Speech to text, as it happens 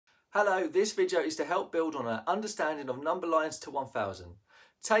Hello, this video is to help build on our understanding of number lines to 1000.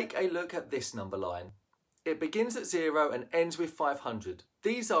 Take a look at this number line. It begins at 0 and ends with 500.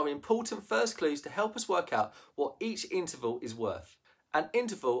 These are important first clues to help us work out what each interval is worth. An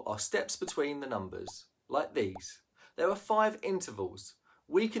interval are steps between the numbers, like these. There are 5 intervals.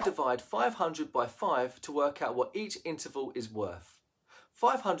 We could divide 500 by 5 to work out what each interval is worth.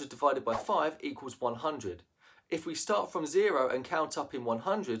 500 divided by 5 equals 100. If we start from 0 and count up in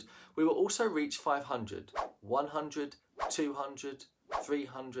 100, we will also reach 500, 100, 200,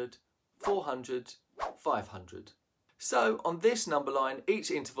 300, 400, 500. So on this number line, each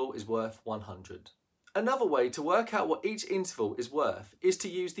interval is worth 100. Another way to work out what each interval is worth is to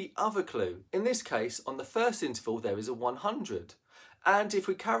use the other clue. In this case, on the first interval there is a 100. And if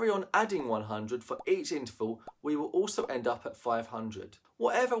we carry on adding 100 for each interval, we will also end up at 500.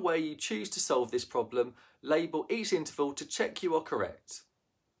 Whatever way you choose to solve this problem, label each interval to check you are correct.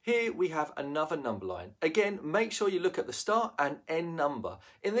 Here we have another number line. Again, make sure you look at the start and end number.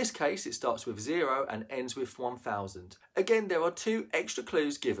 In this case, it starts with 0 and ends with 1000. Again, there are 2 extra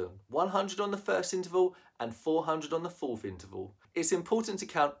clues given, 100 on the first interval and 400 on the fourth interval. It's important to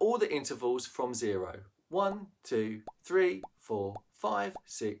count all the intervals from 0. 1, 2, 3, 4, 5,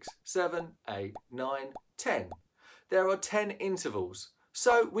 6, 7, 8, 9, 10. There are 10 intervals,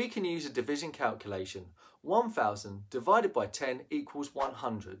 so we can use a division calculation. 1000 divided by 10 equals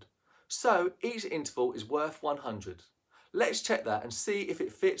 100. So each interval is worth 100. Let's check that and see if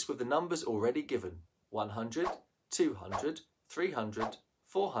it fits with the numbers already given. 100, 200, 300,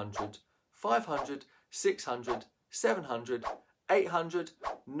 400, 500, 600, 700, 800,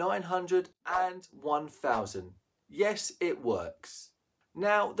 900 and 1000. Yes, it works.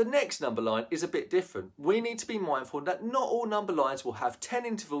 Now, the next number line is a bit different. We need to be mindful that not all number lines will have 10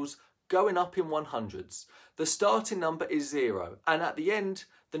 intervals going up in 100s. The starting number is 0 and at the end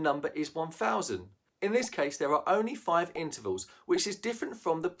the number is 1000. In this case there are only 5 intervals, which is different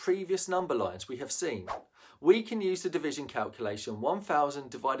from the previous number lines we have seen. We can use the division calculation. 1000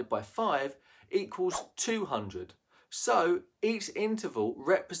 divided by 5 equals 200. So each interval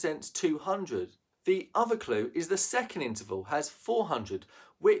represents 200. The other clue is the second interval has 400,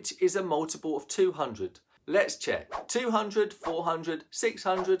 which is a multiple of 200. Let's check. 200, 400,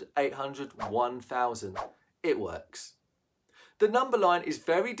 600, 800, 1000. It works. The number line is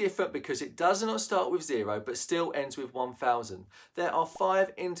very different because it does not start with 0 but still ends with 1000. There are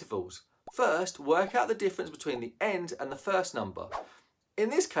 5 intervals. First, work out the difference between the end and the first number. In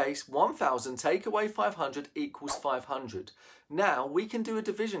this case, 1000 take away 500 equals 500. Now we can do a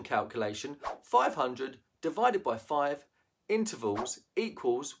division calculation. 500 divided by 5 intervals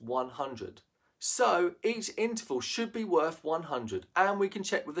equals 100. So each interval should be worth 100, and we can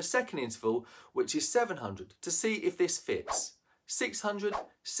check with the second interval, which is 700, to see if this fits. 600,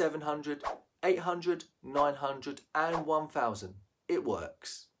 700, 800, 900 and 1000. It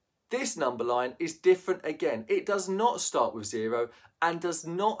works. This number line is different again. It does not start with 0 and does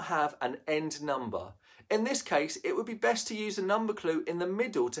not have an end number. In this case, it would be best to use a number clue in the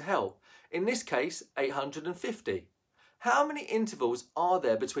middle to help. In this case, 850. How many intervals are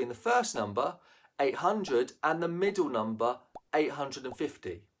there between the first number, 800, and the middle number,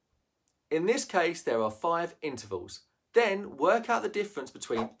 850? In this case, there are 5 intervals. Then work out the difference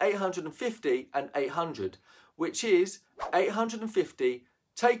between 850 and 800, which is 850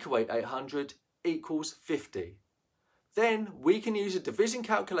 take away 800 equals 50. Then we can use a division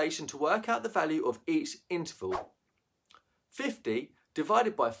calculation to work out the value of each interval. 50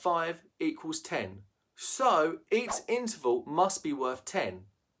 divided by 5 equals 10. So each interval must be worth 10.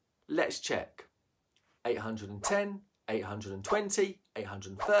 Let's check. 810, 820,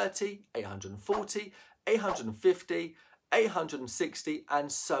 830, 840, 850, 860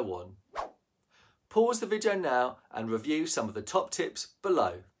 and so on. Pause the video now and review some of the top tips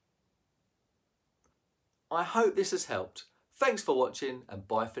below. I hope this has helped. Thanks for watching and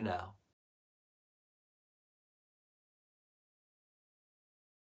bye for now.